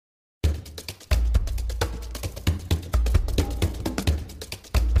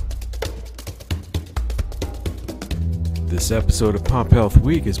This episode of Pop Health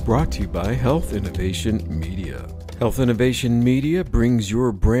Week is brought to you by Health Innovation Media. Health Innovation Media brings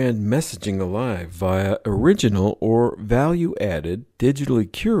your brand messaging alive via original or value-added, digitally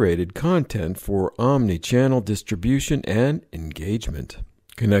curated content for omni-channel distribution and engagement.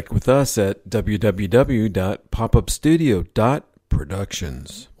 Connect with us at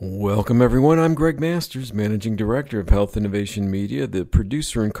www.popupstudio.productions. Welcome everyone, I'm Greg Masters, Managing Director of Health Innovation Media, the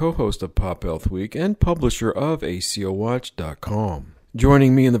producer and co-host of Pop Health Week, and publisher of ACOWatch.com.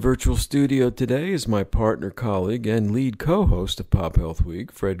 Joining me in the virtual studio today is my partner, colleague, and lead co-host of Pop Health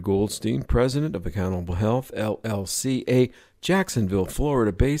Week, Fred Goldstein, President of Accountable Health, LLC, a Jacksonville,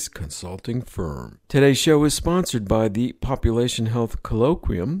 Florida-based consulting firm. Today's show is sponsored by the Population Health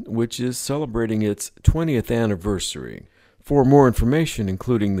Colloquium, which is celebrating its 20th anniversary. For more information,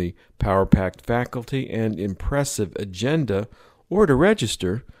 including the power-packed faculty and impressive agenda, or to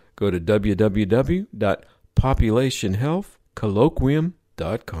register, go to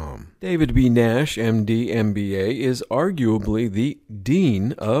www.populationhealthcolloquium.com. David B. Nash, MD, MBA, is arguably the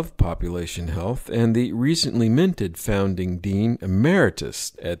Dean of Population Health and the recently minted founding Dean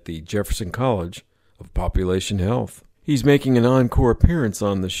Emeritus at the Jefferson College of Population Health. He's making an encore appearance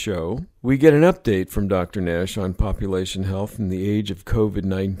on the show. We get an update from Dr. Nash on population health in the age of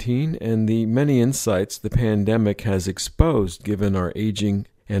COVID-19 and the many insights the pandemic has exposed given our aging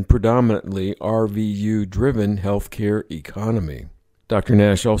and predominantly RVU-driven healthcare economy. Dr.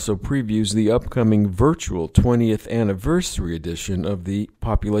 Nash also previews the upcoming virtual 20th anniversary edition of the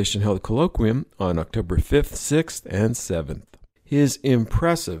Population Health Colloquium on October 5th, 6th, and 7th. His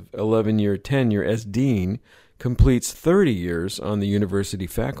impressive 11-year tenure as Dean completes 30 years on the university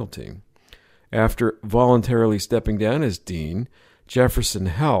faculty. After voluntarily stepping down as Dean, Jefferson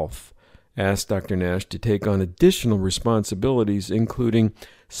Health asked Dr. Nash to take on additional responsibilities, including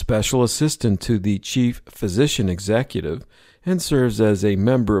special assistant to the chief physician executive, and serves as a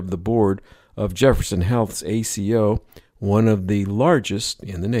member of the board of Jefferson Health's ACO, one of the largest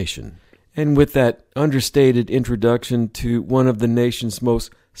in the nation. And with that understated introduction to one of the nation's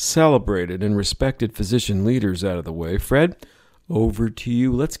most celebrated and respected physician leaders out of the way, Fred, over to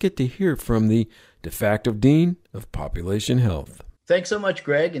you. Let's get to hear from the de facto Dean of Population Health. Thanks so much,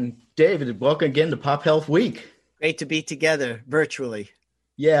 Greg. And David, welcome again to Pop Health Week. Great to be together virtually.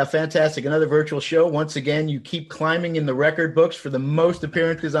 Yeah, fantastic. Another virtual show. Once again, you keep climbing in the record books for the most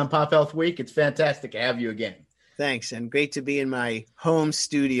appearances on Pop Health Week. It's fantastic to have you again. Thanks. And great to be in my home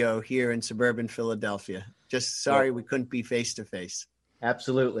studio here in suburban Philadelphia. Just sorry we couldn't be face-to-face.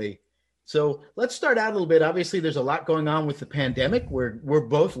 Absolutely. So let's start out a little bit. Obviously, there's a lot going on with the pandemic. We're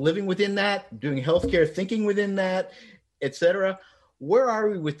both living within that, doing healthcare, thinking within that, et cetera. Where are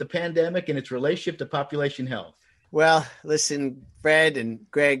we with the pandemic and its relationship to population health? Well, listen, Fred and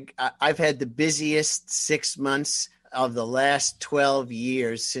Greg, I've had the busiest 6 months of the last 12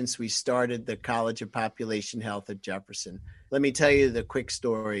 years since we started the College of Population Health at Jefferson. Let me tell you the quick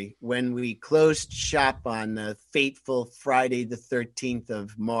story. When we closed shop on the fateful Friday, the 13th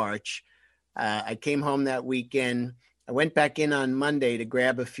of March, I came home that weekend. I went back in on Monday to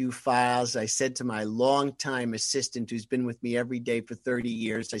grab a few files. I said to my longtime assistant, who's been with me every day for 30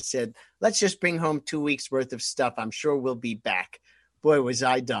 years, I said, let's just bring home 2 weeks worth of stuff. I'm sure we'll be back. Boy, was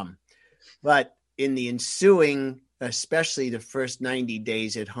I dumb. But in the ensuing, especially the first 90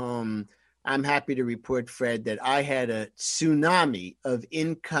 days at home, I'm happy to report, Fred, that I had a tsunami of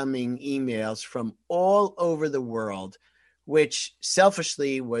incoming emails from all over the world, which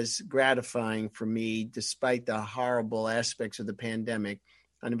selfishly was gratifying for me, despite the horrible aspects of the pandemic.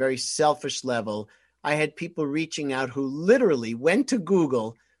 On a very selfish level, I had people reaching out who literally went to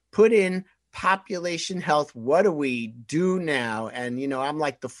Google, put in population health, what do we do now? And, I'm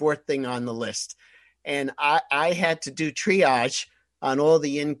like the fourth thing on the list. And I had to do triage on all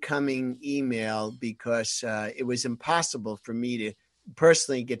the incoming email because it was impossible for me to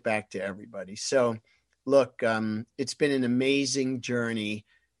personally get back to everybody. So, look, it's been an amazing journey.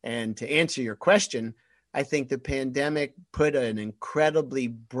 And to answer your question, I think the pandemic put an incredibly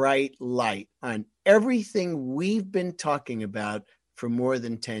bright light on everything we've been talking about for more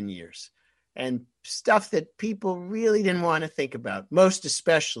than 10 years. And stuff that people really didn't want to think about, most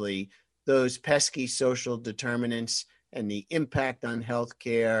especially those pesky social determinants and the impact on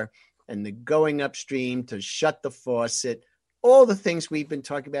healthcare and the going upstream to shut the faucet, all the things we've been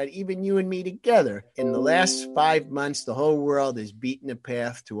talking about, even you and me together. In the last 5 months, the whole world has beaten a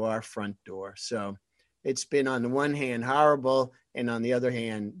path to our front door. So it's been, on the one hand, horrible, and on the other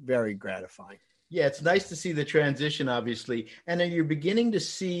hand, very gratifying. Yeah, it's nice to see the transition, obviously. And are you beginning to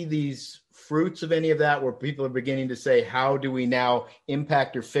see these fruits of any of that where people are beginning to say, how do we now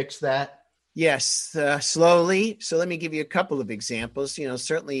impact or fix that? Yes, slowly. So let me give you a couple of examples.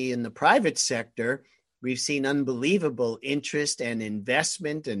 Certainly in the private sector, we've seen unbelievable interest and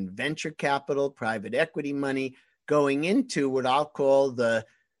investment and venture capital, private equity money going into what I'll call the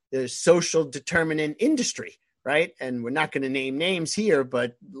social determinant industry, right? And we're not going to name names here,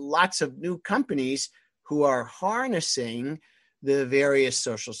 but lots of new companies who are harnessing the various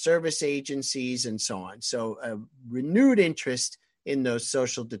social service agencies and so on. So a renewed interest in those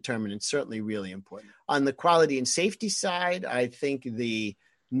social determinants, certainly really important. On the quality and safety side, I think the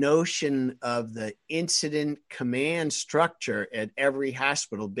notion of the incident command structure at every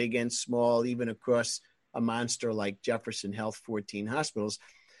hospital, big and small, even across a monster like Jefferson Health, 14 hospitals,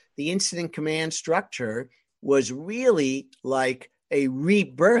 the incident command structure was really like a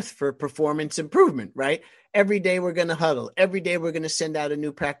rebirth for performance improvement, right? Every day we're going to huddle. Every day we're going to send out a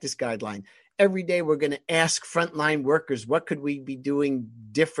new practice guideline. Every day we're going to ask frontline workers, what could we be doing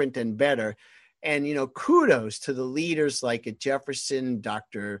different and better? And, kudos to the leaders like at Jefferson,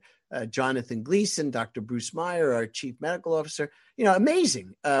 Dr. Jonathan Gleason, Dr. Bruce Meyer, our chief medical officer.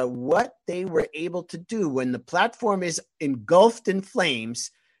 Amazing what they were able to do when the platform is engulfed in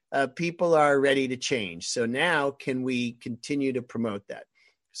flames. People are ready to change. So now can we continue to promote that?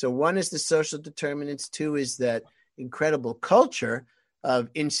 So one is the social determinants. Two is that incredible culture of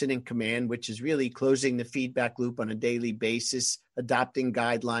incident command, which is really closing the feedback loop on a daily basis, adopting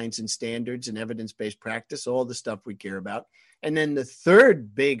guidelines and standards and evidence-based practice, all the stuff we care about. And then the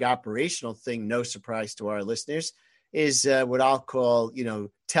third big operational thing, no surprise to our listeners, is what I'll call,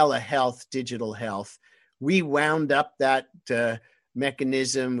 telehealth, digital health. We wound up that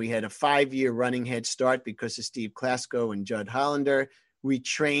mechanism. We had a 5-year running head start because of Steve Klasko and Judd Hollander. We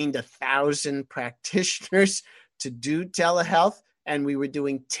trained 1,000 practitioners to do telehealth, and we were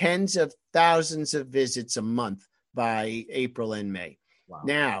doing tens of thousands of visits a month by April and May. Wow.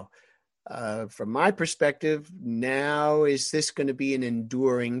 Now, from my perspective, now is this going to be an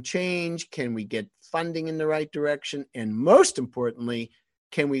enduring change? Can we get funding in the right direction? And most importantly,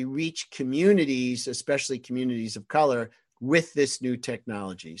 can we reach communities, especially communities of color, with this new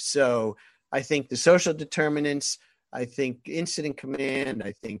technology? So I think the social determinants, I think incident command,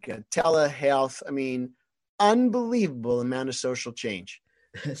 I think telehealth, unbelievable amount of social change.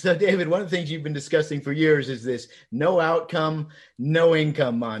 So, David, one of the things you've been discussing for years is this no outcome, no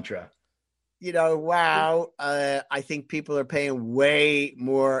income mantra. Wow. I think people are paying way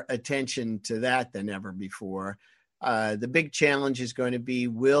more attention to that than ever before. The big challenge is going to be,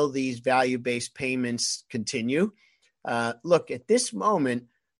 will these value-based payments continue? Look, at this moment,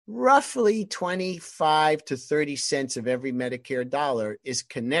 roughly 25 to 30 cents of every Medicare dollar is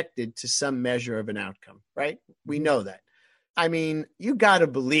connected to some measure of an outcome, right? We know that. You got to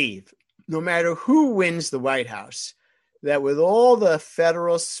believe, no matter who wins the White House, that with all the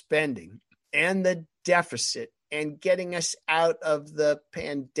federal spending and the deficit and getting us out of the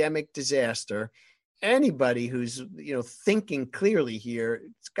pandemic disaster, anybody who's thinking clearly here,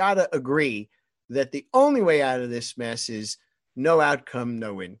 it's got to agree that the only way out of this mess is no outcome,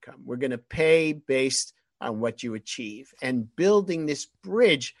 no income. We're going to pay based on what you achieve. And building this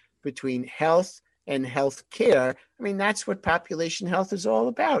bridge between health and health care, that's what population health is all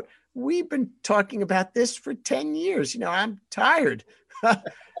about. We've been talking about this for 10 years. I'm tired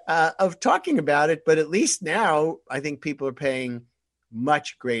of talking about it, but at least now I think people are paying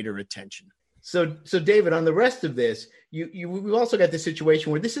much greater attention. So David, on the rest of this, we've also got this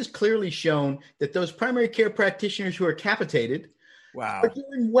situation where this is clearly shown that those primary care practitioners who are capitated are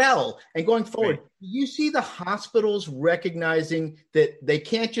doing well and going forward. Right. Do you see the hospitals recognizing that they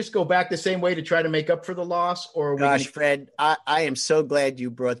can't just go back the same way to try to make up for the loss? Or Gosh, Fred, I am so glad you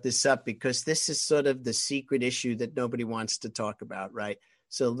brought this up, because this is sort of the secret issue that nobody wants to talk about, right?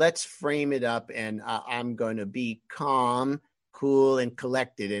 So let's frame it up, and I'm going to be calm, cool, and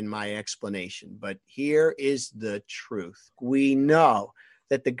collected in my explanation. But here is the truth. We know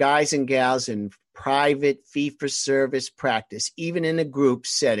that the guys and gals in private fee-for-service practice, even in a group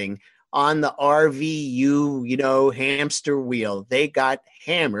setting, on the RVU, hamster wheel, they got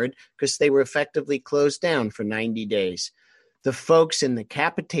hammered because they were effectively closed down for 90 days. The folks in the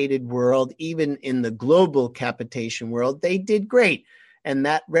capitated world, even in the global capitation world, they did great. And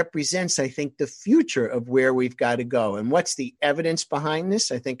that represents, I think, the future of where we've got to go. And what's the evidence behind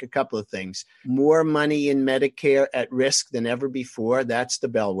this? I think a couple of things. More money in Medicare at risk than ever before. That's the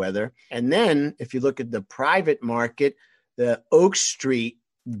bellwether. And then if you look at the private market, the Oak Street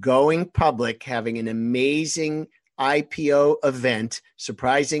going public, having an amazing IPO event,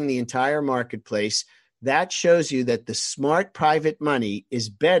 surprising the entire marketplace, That shows you that the smart private money is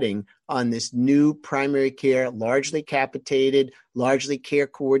betting on this new primary care, largely capitated, largely care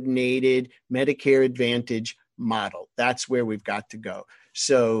coordinated, Medicare Advantage model. That's where we've got to go.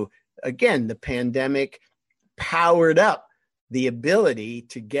 So again, the pandemic powered up the ability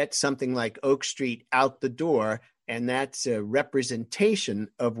to get something like Oak Street out the door. And that's a representation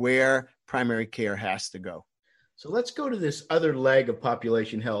of where primary care has to go. So let's go to this other leg of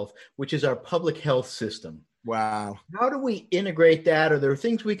population health, which is our public health system. Wow. How do we integrate that? Are there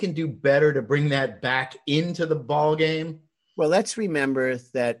things we can do better to bring that back into the ball game? Well, let's remember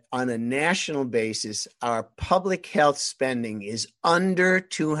that on a national basis, our public health spending is under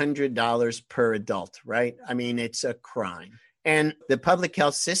 $200 per adult, right? I mean, it's a crime. And the public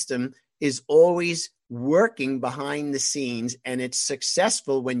health system is always working behind the scenes, and it's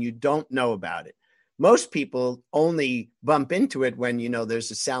successful when you don't know about it. Most people only bump into it when,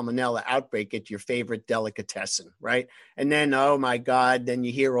 there's a salmonella outbreak at your favorite delicatessen, right? And then, oh my God, then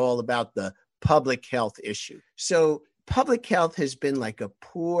you hear all about the public health issue. So public health has been like a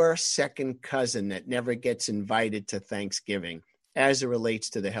poor second cousin that never gets invited to Thanksgiving as it relates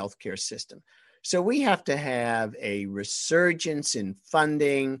to the healthcare system. So we have to have a resurgence in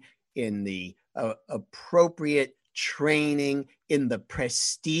funding, in the appropriate training, in the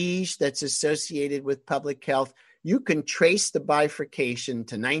prestige that's associated with public health. You can trace the bifurcation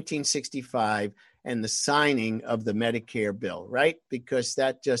to 1965 and the signing of the Medicare bill, right? Because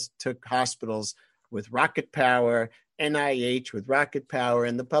that just took hospitals with rocket power, NIH with rocket power,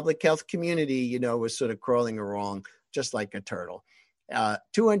 and the public health community, was sort of crawling along just like a turtle.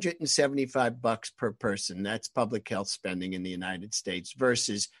 $275 per person. That's public health spending in the United States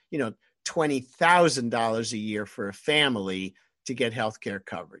versus, $20,000 a year for a family to get healthcare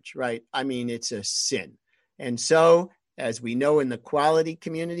coverage, right? I mean, it's a sin. And so, as we know in the quality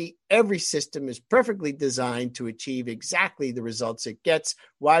community, every system is perfectly designed to achieve exactly the results it gets.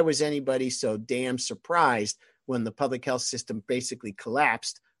 Why was anybody so damn surprised when the public health system basically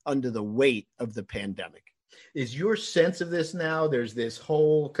collapsed under the weight of the pandemic? Is your sense of this now? There's this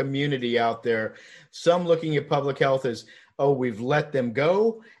whole community out there, some looking at public health as, oh, we've let them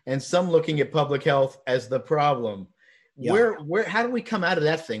go, and some looking at public health as the problem. Yeah. How do we come out of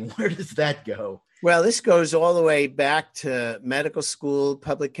that thing? Where does that go? Well, this goes all the way back to medical school,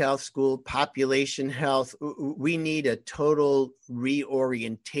 public health school, population health. We need a total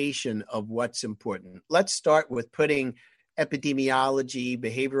reorientation of what's important. Let's start with putting epidemiology,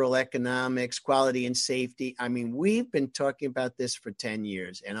 behavioral economics, quality and safety. I mean, we've been talking about this for 10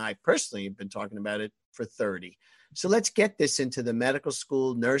 years, and I personally have been talking about it for 30. So let's get this into the medical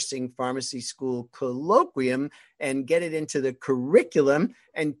school, nursing, pharmacy school colloquium and get it into the curriculum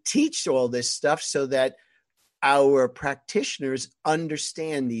and teach all this stuff so that our practitioners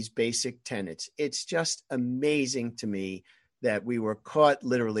understand these basic tenets. It's just amazing to me that we were caught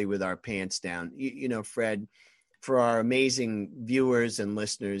literally with our pants down. Fred, for our amazing viewers and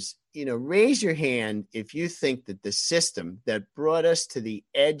listeners, raise your hand if you think that the system that brought us to the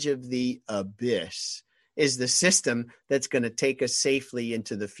edge of the abyss is the system that's going to take us safely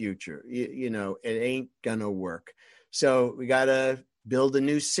into the future. It ain't going to work. So we got to build a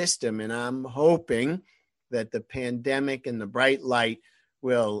new system. And I'm hoping that the pandemic and the bright light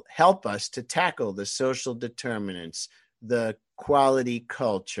will help us to tackle the social determinants, the quality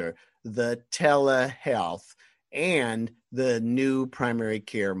culture, the telehealth, and the new primary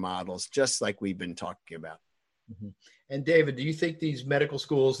care models, just like we've been talking about. Mm-hmm. And David, do you think these medical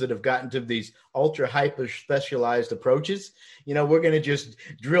schools that have gotten to these ultra hyper specialized approaches, we're going to just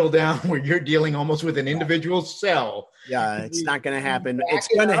drill down where you're dealing almost with an individual cell? Yeah, it's not going to happen. It's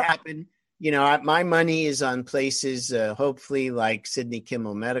going to happen. My money is on places, hopefully like Sidney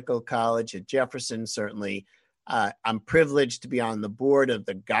Kimmel Medical College at Jefferson. Certainly, I'm privileged to be on the board of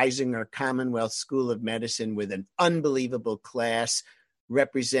the Geisinger Commonwealth School of Medicine with an unbelievable class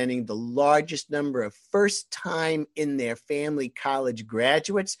representing the largest number of first time in their family college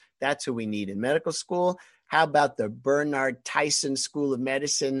graduates. That's who we need in medical school. How about the Bernard Tyson School of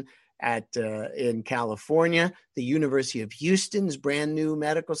Medicine in California, the University of Houston's brand new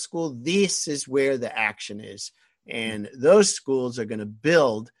medical school? This is where the action is. And those schools are going to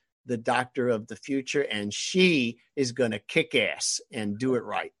build the doctor of the future, and she is going to kick ass and do it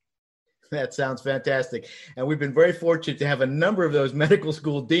right. That sounds fantastic. And we've been very fortunate to have a number of those medical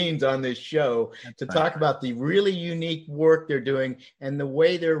school deans on this show to talk about the really unique work they're doing and the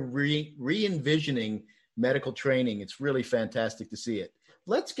way they're re-envisioning medical training. It's really fantastic to see it.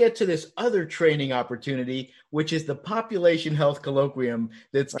 Let's get to this other training opportunity, which is the Population Health Colloquium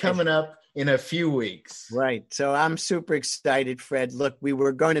that's coming up in a few weeks. Right. So I'm super excited, Fred. Look, we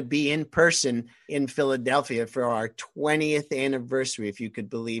were going to be in person in Philadelphia for our 20th anniversary, if you could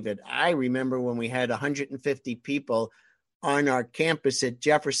believe it. I remember when we had 150 people on our campus at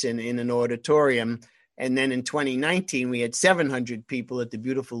Jefferson in an auditorium. And then in 2019, we had 700 people at the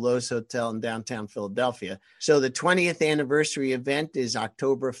beautiful Lowe's Hotel in downtown Philadelphia. So the 20th anniversary event is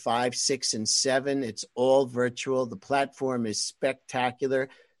October 5, 6, and 7. It's all virtual. The platform is spectacular.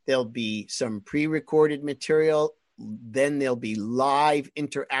 There'll be some pre-recorded material. Then there'll be live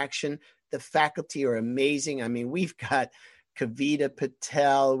interaction. The faculty are amazing. I mean, we've got Kavita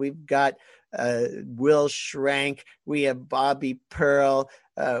Patel. We've got Will Schrank. We have Bobby Pearl.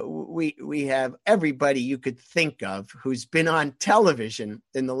 We have everybody you could think of who's been on television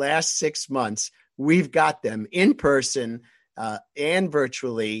in the last 6 months. We've got them in person and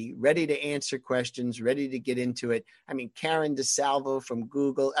virtually, ready to answer questions, ready to get into it. I mean, Karen DeSalvo from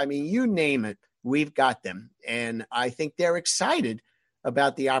Google. I mean, you name it, we've got them. And I think they're excited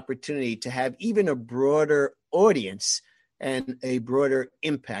about the opportunity to have even a broader audience and a broader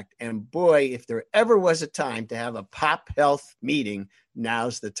impact. And boy, if there ever was a time to have a pop health meeting,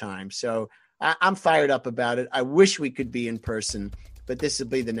 now's the time. So I'm fired up about it. I wish we could be in person, but this will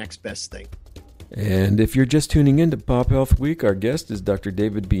be the next best thing. And if you're just tuning in to Pop Health Week, our guest is Dr.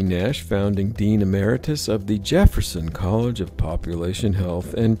 David B. Nash, founding Dean Emeritus of the Jefferson College of Population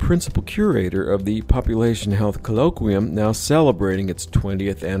Health and Principal Curator of the Population Health Colloquium, now celebrating its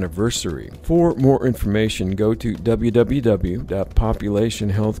 20th anniversary. For more information, go to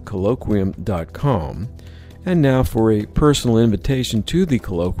www.populationhealthcolloquium.com. And now for a personal invitation to the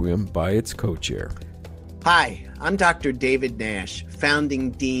Colloquium by its co-chair. Hi, I'm Dr. David Nash,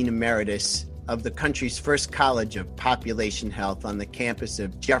 founding Dean Emeritus of the country's first College of Population Health on the campus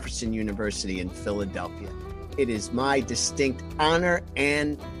of Jefferson University in Philadelphia. It is my distinct honor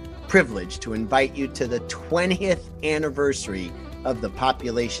and privilege to invite you to the 20th anniversary of the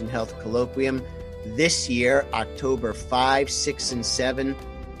Population Health Colloquium this year, October 5, 6, and 7,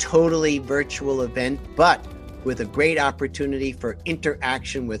 totally virtual event, but with a great opportunity for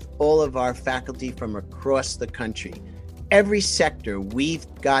interaction with all of our faculty from across the country. Every sector, we've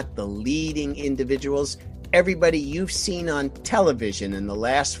got the leading individuals, everybody you've seen on television in the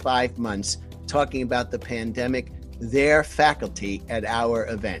last 5 months talking about the pandemic, their faculty at our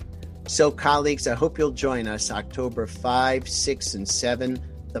event. So colleagues, I hope you'll join us October 5, 6, and 7,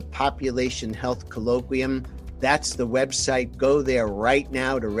 the Population Health Colloquium. That's the website. Go there right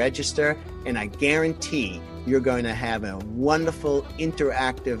now to register, and I guarantee you're going to have a wonderful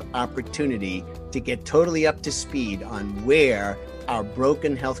interactive opportunity to get totally up to speed on where our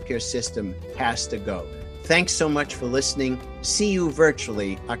broken healthcare system has to go. Thanks so much for listening. See you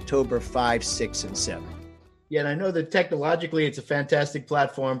virtually October 5, 6, and 7. Yeah, and I know that technologically it's a fantastic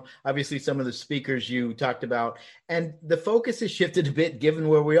platform. Obviously, some of the speakers you talked about, and the focus has shifted a bit given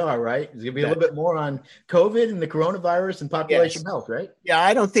where we are, right? It's going to be a little bit more on COVID and the coronavirus and population health, right? Yeah,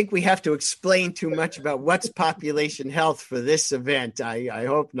 I don't think we have to explain too much about what's population health for this event. I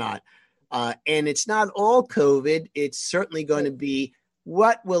hope not. And it's not all COVID. It's certainly going to be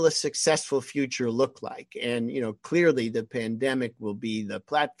what will a successful future look like? And, clearly the pandemic will be the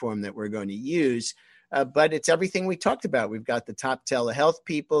platform that we're going to use. But it's everything we talked about. We've got the top telehealth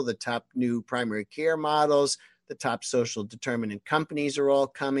people, the top new primary care models, the top social determinant companies are all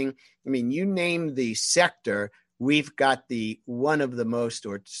coming. I mean, you name the sector, we've got one of the most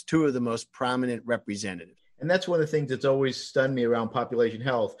or two of the most prominent representatives. And that's one of the things that's always stunned me around population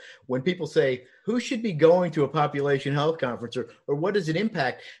health. When people say, who should be going to a population health conference or what does it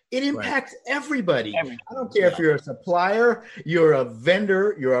impact? It impacts everybody. I don't care if you're a supplier, you're a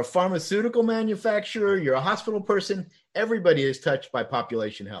vendor, you're a pharmaceutical manufacturer, you're a hospital person. Everybody is touched by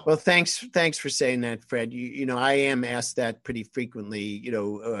population health. Well, thanks for saying that, Fred. I am asked that pretty frequently,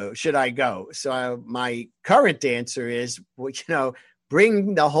 should I go? So my current answer is,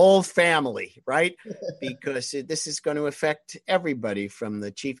 bring the whole family, right? Because this is going to affect everybody from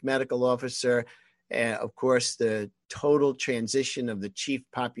the chief medical officer, of course, the total transition of the chief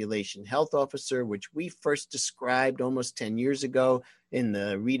population health officer, which we first described almost 10 years ago in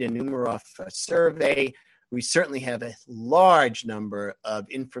the Rita Numeroff survey. We certainly have a large number of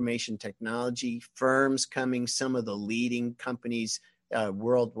information technology firms coming, some of the leading companies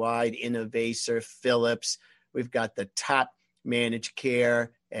worldwide, Innovaccer, Philips. We've got the top managed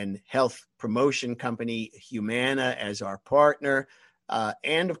care and health promotion company Humana as our partner,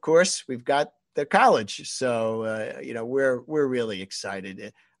 and of course we've got the college. So we're really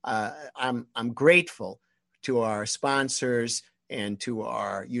excited. I'm grateful to our sponsors and to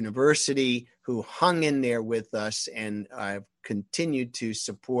our university who hung in there with us and continued to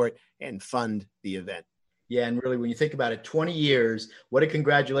support and fund the event. Yeah, and really, when you think about it, 20 years, what a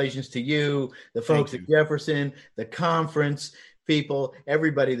congratulations to you, the folks at Jefferson, the conference people,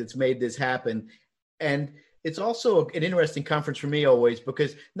 everybody that's made this happen. And it's also an interesting conference for me always,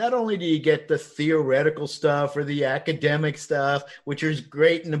 because not only do you get the theoretical stuff or the academic stuff, which is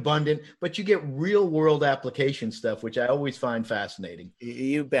great and abundant, but you get real world application stuff, which I always find fascinating.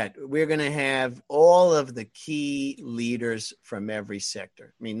 You bet. We're going to have all of the key leaders from every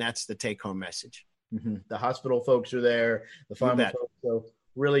sector. I mean, that's the take home message. Mm-hmm. The hospital folks are there, the pharma folks, so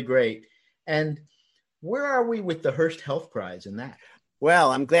really great. And where are we with the Hearst Health Prize and that?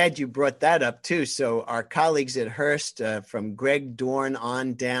 Well, I'm glad you brought that up too. So our colleagues at Hearst, from Greg Dorn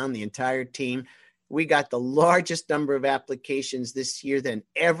on down, the entire team, we got the largest number of applications this year than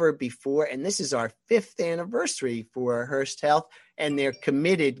ever before. And this is our 5th anniversary for Hearst Health, and they're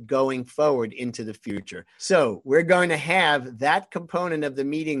committed going forward into the future. So we're going to have that component of the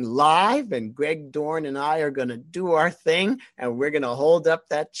meeting live, and Greg Dorn and I are going to do our thing, and we're going to hold up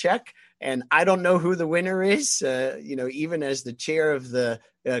that check. And I don't know who the winner is, even as the chair of the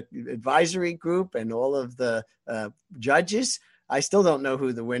advisory group and all of the judges, I still don't know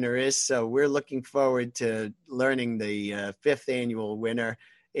who the winner is. So we're looking forward to learning the 5th annual winner.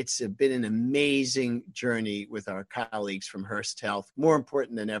 It's been an amazing journey with our colleagues from Hearst Health, more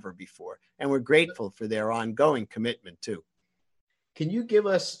important than ever before. And we're grateful for their ongoing commitment too. Can you give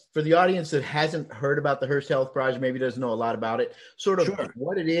us, for the audience that hasn't heard about the Hearst Health Prize, maybe doesn't know a lot about it, sort of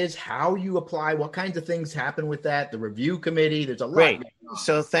what it is, how you apply, what kinds of things happen with that, the review committee, there's a lot. Great.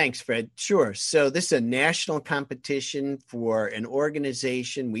 So thanks, Fred. Sure. So this is a national competition for an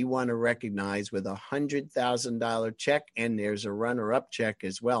organization we want to recognize with $100,000 check, and there's a runner-up check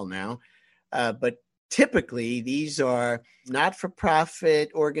as well now. But typically, these are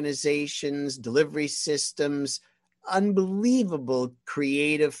not-for-profit organizations, delivery systems, unbelievable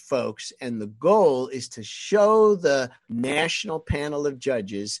creative folks. And the goal is to show the national panel of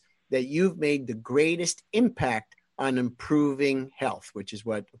judges that you've made the greatest impact on improving health, which is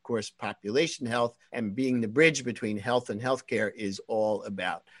what, of course, population health and being the bridge between health and healthcare is all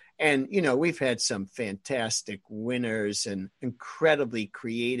about. And, we've had some fantastic winners and incredibly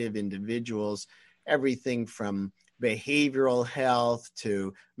creative individuals, everything from behavioral health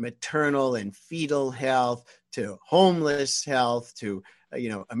to maternal and fetal health to homeless health to,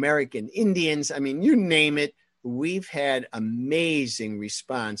 American Indians. I mean, you name it. We've had amazing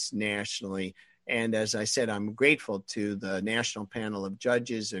response nationally. And as I said, I'm grateful to the National Panel of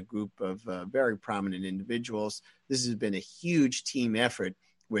Judges, a group of very prominent individuals. This has been a huge team effort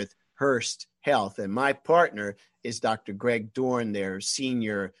with Hearst Health. And my partner is Dr. Greg Dorn, their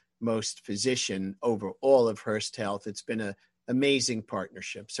senior most physician over all of Hearst Health. It's been an amazing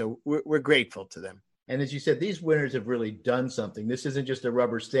partnership. So we're grateful to them. And as you said, these winners have really done something. This isn't just a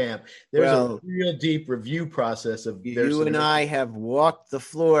rubber stamp. There's a real deep review process of their You and I have walked the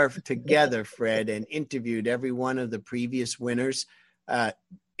floor together, Fred, and interviewed every one of the previous winners.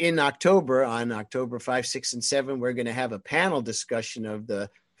 In October, on October 5, 6, and 7, we're going to have a panel discussion of the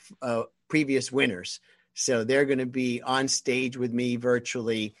previous winners. So they're going to be on stage with me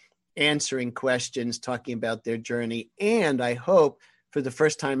virtually, answering questions, talking about their journey. And I hope for the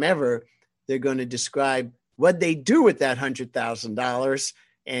first time ever, they're going to describe what they do with that $100,000,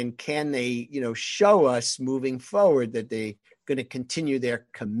 and can they, show us moving forward that they're going to continue their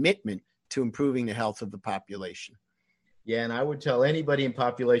commitment to improving the health of the population. Yeah, and I would tell anybody in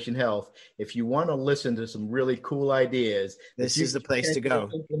population health, if you want to listen to some really cool ideas, this is the place to go.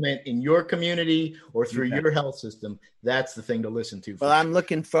 Implement in your community or through your health system, that's the thing to listen to. Well, I'm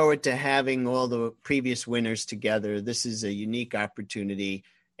looking forward to having all the previous winners together. This is a unique opportunity,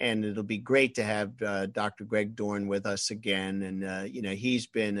 and it'll be great to have Dr. Greg Dorn with us again. And, he's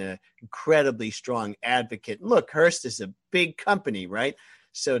been an incredibly strong advocate. Look, Hearst is a big company, right?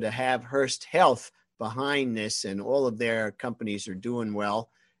 So to have Hearst Health behind this, and all of their companies are doing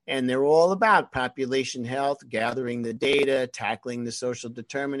well, and they're all about population health, gathering the data, tackling the social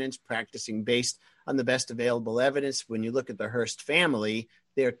determinants, practicing based on the best available evidence. When you look at the Hearst family,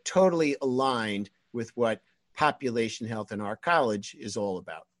 they're totally aligned with what population health in our college is all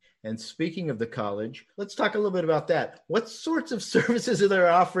about. And speaking of the college, let's talk a little bit about that. What sorts of services are they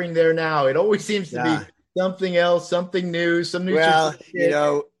offering there now? It always seems to be something else, something new, some new. Well,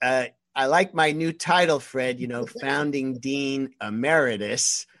 I like my new title, Fred, founding dean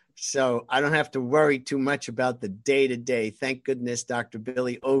emeritus. So I don't have to worry too much about the day-to-day. Thank goodness Dr.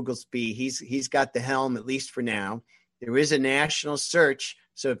 Billy Oglesby, he's got the helm, at least for now. There is a national search.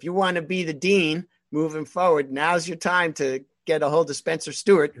 So if you want to be the dean moving forward, now's your time to get a hold of Spencer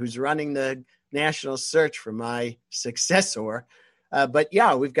Stewart, who's running the national search for my successor. But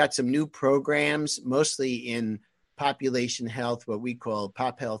yeah, we've got some new programs, mostly in population health, what we call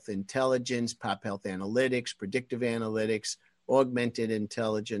pop health intelligence, pop health analytics, predictive analytics, augmented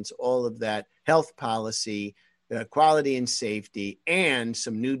intelligence, all of that, health policy, quality and safety, and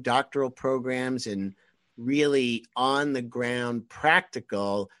some new doctoral programs and really on the ground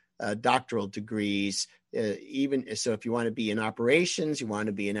practical doctoral degrees. Even so, if you want to be in operations, you want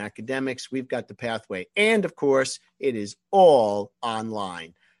to be in academics, we've got the pathway. And of course, it is all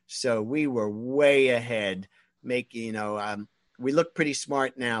online. So we were way ahead making, we look pretty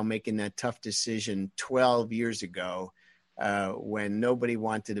smart now making that tough decision 12 years ago when nobody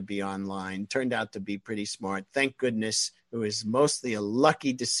wanted to be online. Turned out to be pretty smart. Thank goodness. It was mostly a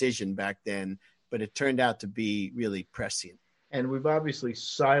lucky decision back then, but it turned out to be really prescient. And we've obviously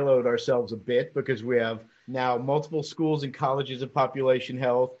siloed ourselves a bit because we have now multiple schools and colleges of population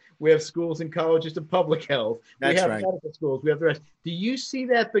health. We have schools and colleges of public health. That's we have right. medical schools. We have the rest. Do you see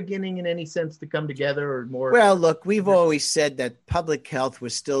that beginning in any sense to come together or more? Well, look, we've always said that public health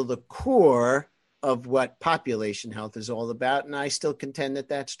was still the core of what population health is all about. And I still contend that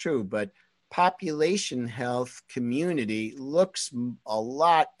that's true. But population health community looks a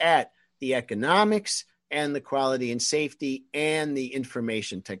lot at the economics and the quality and safety and the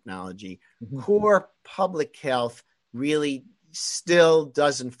information technology. Mm-hmm. Core public health really still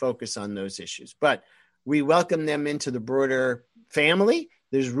doesn't focus on those issues, but we welcome them into the broader family.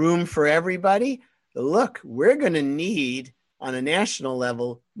 There's room for everybody. Look, we're going to need on a national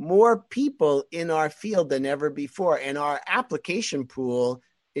level more people in our field than ever before. And our application pool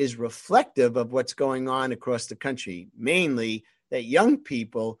is reflective of what's going on across the country, mainly that young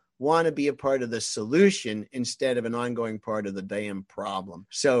people want to be a part of the solution instead of an ongoing part of the damn problem.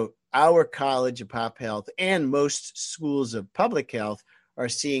 So our College of Pop Health and most schools of public health are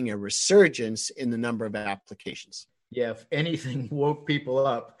seeing a resurgence in the number of applications. Yeah, if anything woke people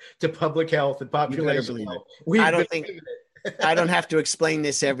up to public health and population health. I don't have to explain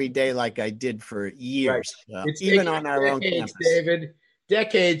this every day like I did for years, right. Even on our own campus. David,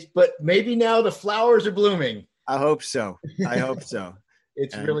 decades, but maybe now the flowers are blooming. I hope so.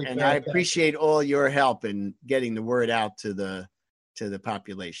 It's really and I appreciate all your help in getting the word out to the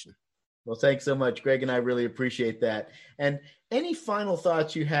population. Well, thanks so much, Greg, and I really appreciate that. And any final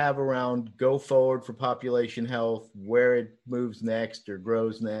thoughts you have around go forward for population health, where it moves next or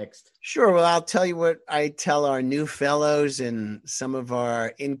grows next? Sure. Well, I'll tell you what I tell our new fellows and some of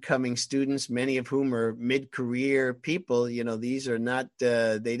our incoming students, many of whom are mid-career people. These are not,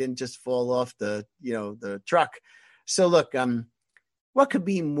 they didn't just fall off the truck. So look, what could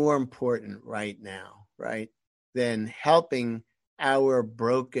be more important right now, right, than helping our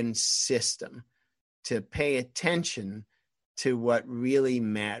broken system to pay attention to what really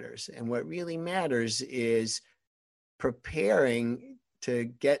matters? And what really matters is preparing to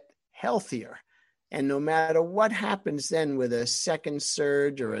get healthier. And no matter what happens then with a second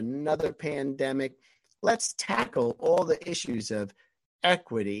surge or another pandemic, let's tackle all the issues of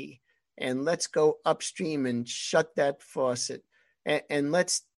equity and let's go upstream and shut that faucet. And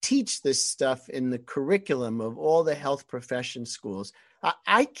let's teach this stuff in the curriculum of all the health profession schools.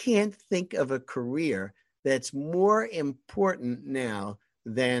 I can't think of a career that's more important now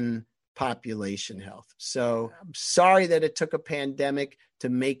than population health. So I'm sorry that it took a pandemic to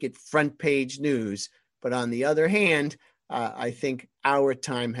make it front page news. But on the other hand, I think our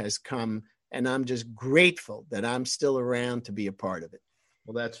time has come, and I'm just grateful that I'm still around to be a part of it.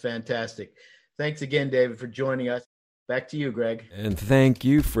 Well, that's fantastic. Thanks again, David, for joining us. Back to you, Greg. And thank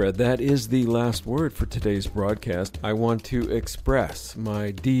you, Fred. That is the last word for today's broadcast. I want to express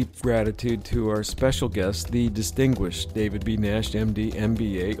my deep gratitude to our special guest, the distinguished David B. Nash, MD,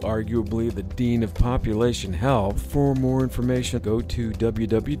 MBA, arguably the Dean of Population Health. For more information, go to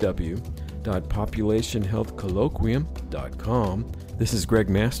www.populationhealthcolloquium.com. This is Greg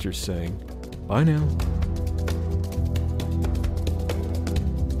Masters saying, bye now.